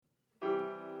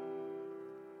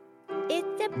It's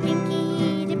the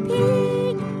Pinky the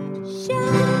Pig Show.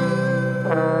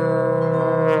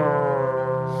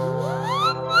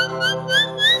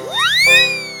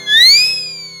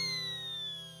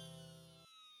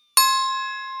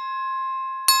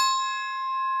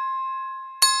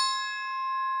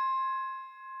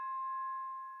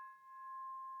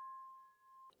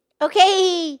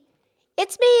 Okay,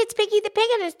 it's me, it's Pinky the Pig,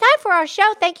 and it's time for our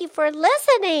show. Thank you for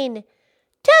listening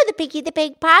to the Pinky the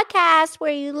Pig podcast,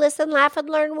 where you listen, laugh, and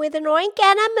learn with an oink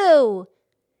and a moo.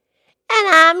 And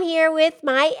I'm here with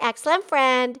my excellent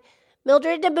friend,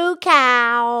 Mildred the Moo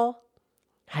Cow.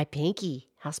 Hi, Pinky.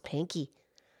 How's Pinky?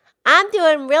 I'm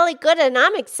doing really good, and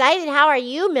I'm excited. How are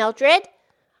you, Mildred?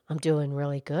 I'm doing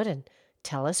really good, and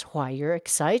tell us why you're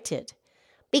excited.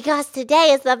 Because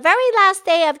today is the very last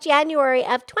day of January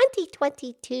of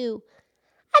 2022.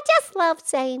 I just love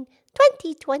saying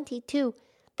 2022.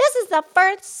 This is the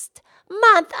first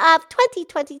month of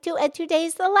 2022, and today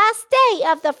is the last day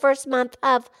of the first month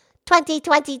of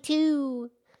 2022.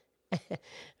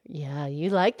 Yeah, you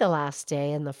like the last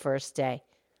day and the first day.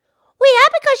 Well,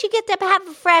 yeah, because you get to have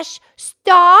a fresh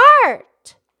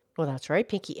start. Well, that's right,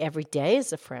 Pinky. Every day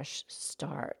is a fresh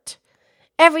start.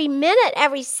 Every minute,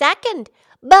 every second.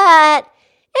 But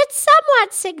it's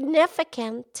somewhat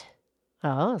significant.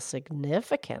 Oh,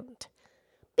 significant.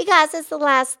 Because it's the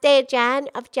last day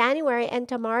of January, and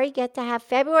tomorrow you get to have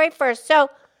February 1st. So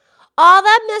all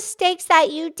the mistakes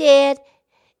that you did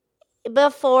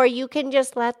before, you can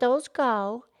just let those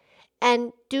go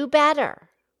and do better.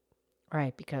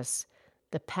 Right, because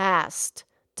the past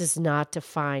does not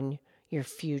define your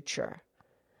future.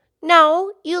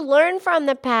 No, you learn from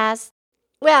the past.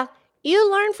 Well,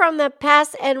 you learn from the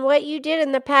past, and what you did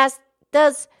in the past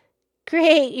does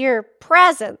create your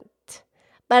present,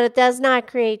 but it does not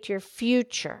create your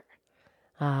future.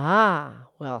 Ah,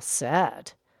 well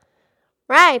said.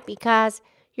 Right, because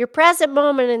your present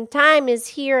moment in time is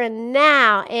here and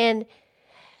now, and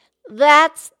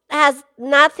that has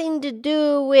nothing to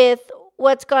do with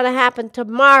what's going to happen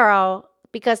tomorrow,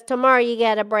 because tomorrow you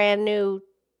get a brand new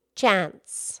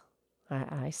chance.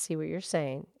 I see what you're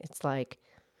saying. It's like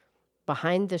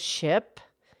behind the ship,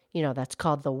 that's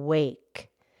called the wake.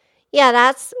 Yeah,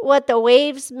 that's what the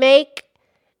waves make.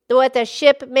 What the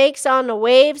ship makes on the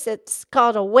waves, it's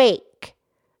called a wake.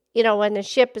 When the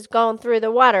ship is going through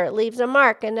the water, it leaves a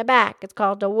mark in the back. It's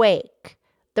called a wake.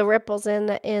 The ripples in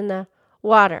the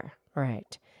water.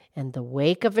 Right. And the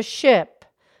wake of a ship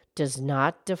does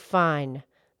not define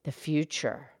the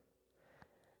future.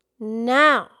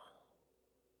 Now,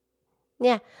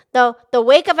 yeah, the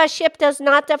wake of a ship does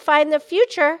not define the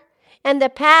future, and the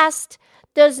past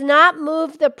does not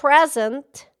move the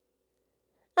present,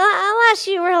 unless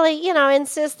you really,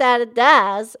 insist that it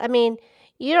does. I mean,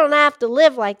 you don't have to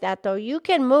live like that, though. You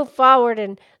can move forward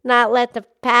and not let the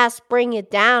past bring you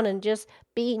down, and just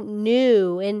be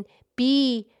new and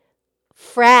be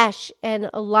fresh and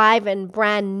alive and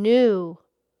brand new.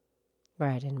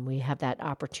 Right, and we have that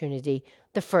opportunity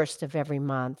the first of every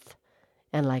month.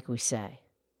 And like we say.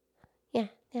 Yeah,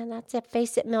 that's it.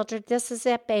 Face it, Mildred. This is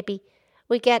it, baby.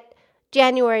 We get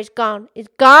January's gone. It's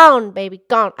gone, baby,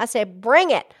 gone. I say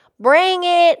bring it. Bring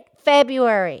it,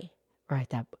 February. Right,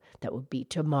 that would be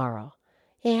tomorrow.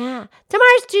 Yeah,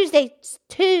 tomorrow's Tuesday's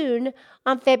tune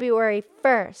on February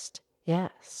 1st.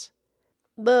 Yes.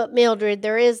 But, Mildred,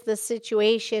 there is the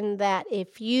situation that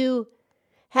if you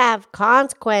have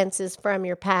consequences from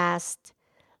your past,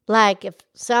 like if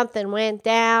something went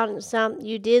down,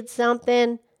 you did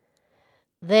something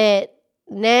that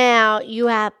now you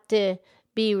have to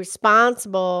be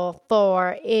responsible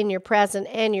for in your present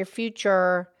and your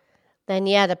future, then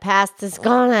yeah, the past is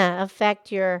going to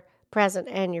affect your present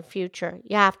and your future.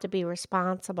 You have to be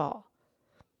responsible.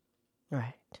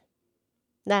 Right.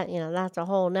 That's a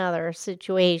whole nother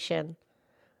situation.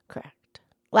 Correct.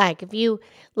 Like if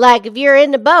you're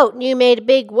in the boat and you made a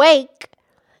big wake,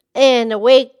 and the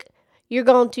wake, you're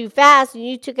going too fast and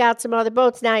you took out some other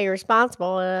boats, now you're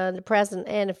responsible in the present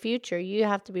and the future. You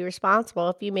have to be responsible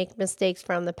if you make mistakes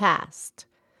from the past.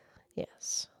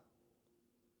 Yes.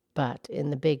 But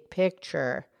in the big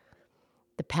picture,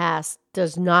 the past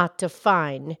does not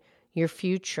define your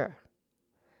future.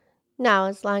 No,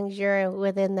 as long as you're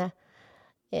in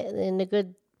the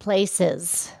good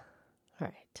places.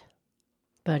 Right.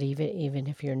 But even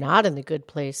if you're not in the good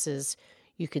places,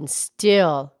 you can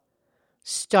still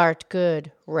start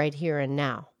good right here and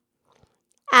now.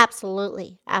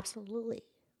 Absolutely. Absolutely.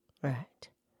 Right.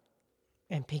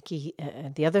 And Pinky,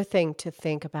 the other thing to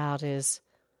think about is,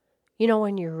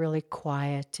 when you're really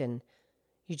quiet and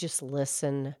you just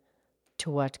listen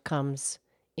to what comes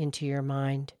into your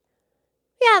mind,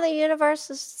 Yeah, the universe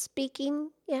is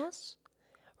speaking, yes.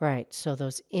 Right, so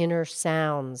those inner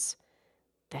sounds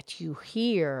that you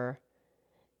hear,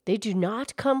 they do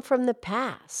not come from the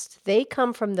past. They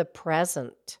come from the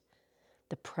present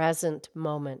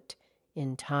moment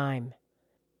in time.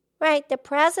 Right, the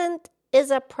present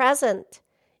is a present,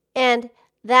 and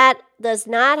that does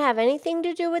not have anything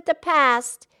to do with the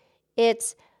past.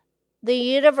 It's the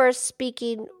universe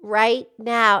speaking right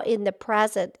now in the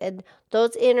present, and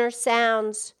those inner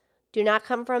sounds do not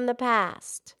come from the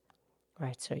past.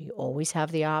 Right, so you always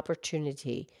have the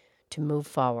opportunity to move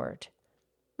forward.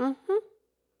 Mm-hmm.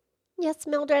 Yes,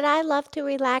 Mildred, I love to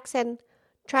relax and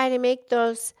try to make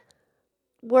those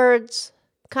words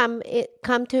come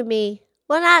to me.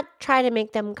 Well, not try to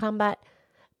make them come, but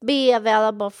be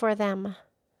available for them.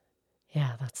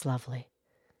 Yeah, that's lovely.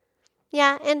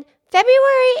 Yeah, and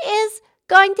February is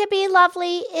going to be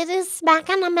lovely. It is smack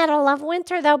in the middle of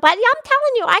winter, though. But I'm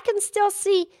telling you, I can still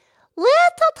see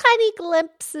little tiny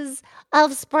glimpses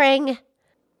of spring.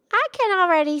 I can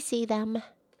already see them.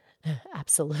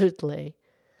 Absolutely.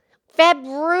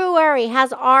 February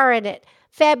has R in it.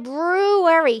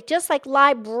 February, just like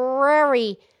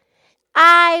library.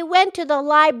 I went to the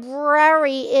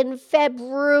library in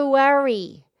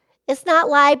February. It's not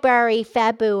library,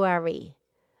 February.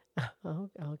 Oh,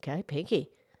 okay, Pinky.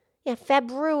 Yeah,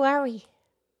 February.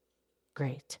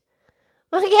 Great.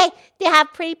 Okay, do you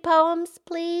have pretty poems,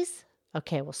 please?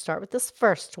 Okay, we'll start with this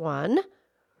first one.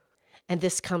 And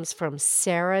this comes from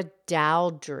Sarah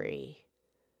Dowdry.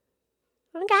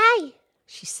 Okay.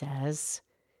 She says,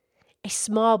 a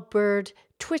small bird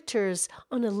twitters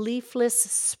on a leafless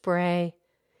spray.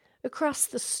 Across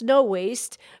the snow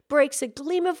waste breaks a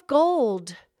gleam of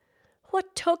gold.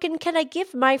 What token can I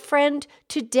give my friend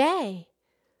today?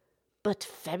 But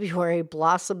February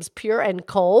blossoms pure and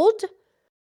cold?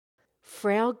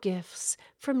 Frail gifts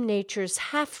from nature's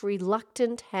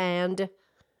half-reluctant hand.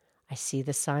 I see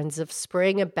the signs of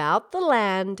spring about the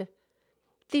land.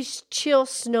 These chill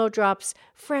snowdrops,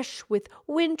 fresh with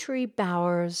wintry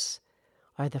bowers,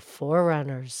 are the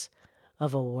forerunners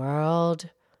of a world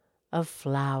of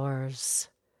flowers.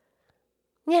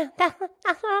 Yeah, that's what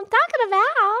I'm talking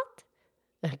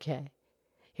about. Okay,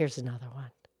 here's another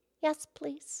one. Yes,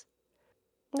 please.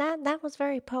 That was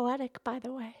very poetic, by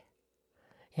the way.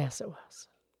 Yes, it was.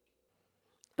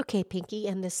 Okay, Pinky,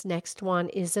 and this next one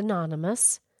is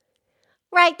anonymous.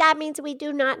 Right, that means we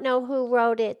do not know who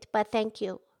wrote it, but thank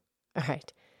you. All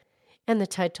right, and the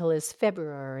title is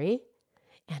February,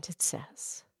 and it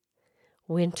says,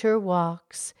 winter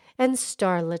walks and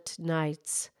starlit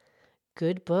nights,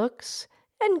 good books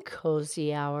and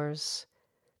cozy hours,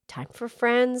 time for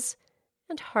friends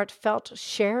and heartfelt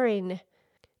sharing,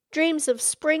 dreams of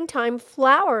springtime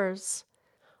flowers.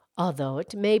 Although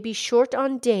it may be short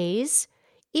on days,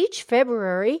 each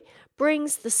February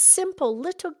brings the simple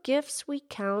little gifts we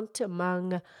count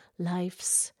among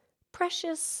life's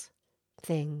precious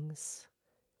things.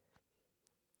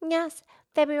 Yes,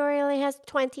 February only has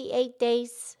 28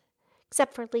 days,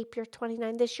 except for leap year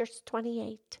 29. This year's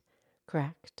 28.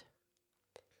 Correct.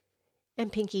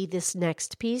 And Pinky, this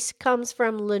next piece comes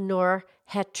from Lenore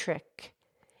Hetrick.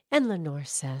 And Lenore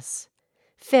says,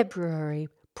 February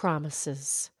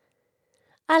promises.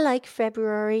 I like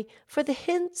February for the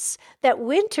hints that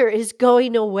winter is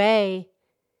going away.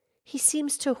 He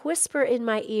seems to whisper in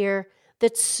my ear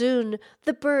that soon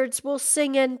the birds will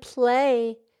sing and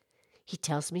play. He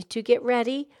tells me to get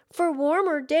ready, for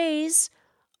warmer days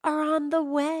are on the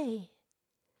way.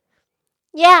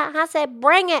 Yeah, I said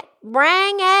bring it,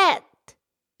 bring it.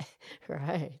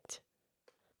 Right.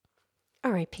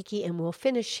 All right, Pinky, and we'll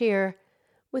finish here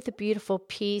with a beautiful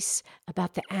piece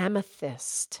about the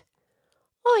amethyst.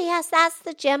 Oh, yes, that's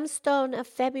the gemstone of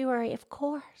February, of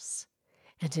course.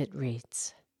 And it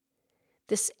reads,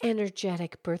 this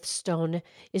energetic birthstone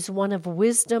is one of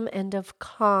wisdom and of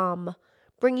calm,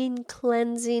 bringing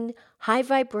cleansing, high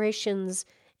vibrations,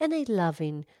 and a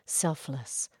loving,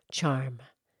 selfless charm.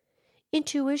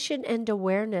 Intuition and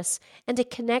awareness and a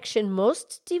connection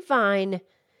most divine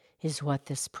is what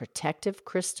this protective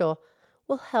crystal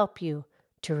will help you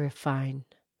to refine.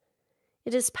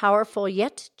 It is powerful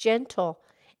yet gentle,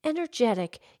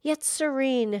 energetic yet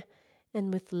serene,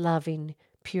 and with loving,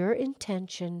 pure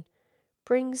intention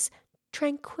brings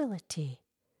tranquility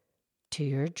to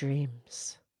your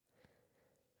dreams.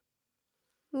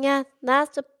 Yeah,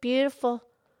 that's a beautiful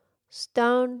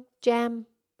stone, gem,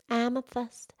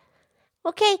 amethyst.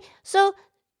 Okay, so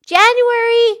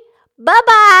January,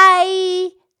 bye-bye.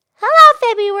 Hello,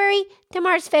 February.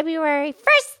 Tomorrow's February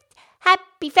 1st.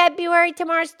 Happy February.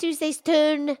 Tomorrow's Tuesday's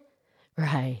tune.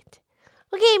 Right.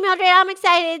 Okay, Mildred, I'm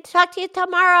excited to talk to you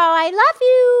tomorrow. I love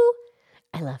you.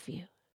 I love you.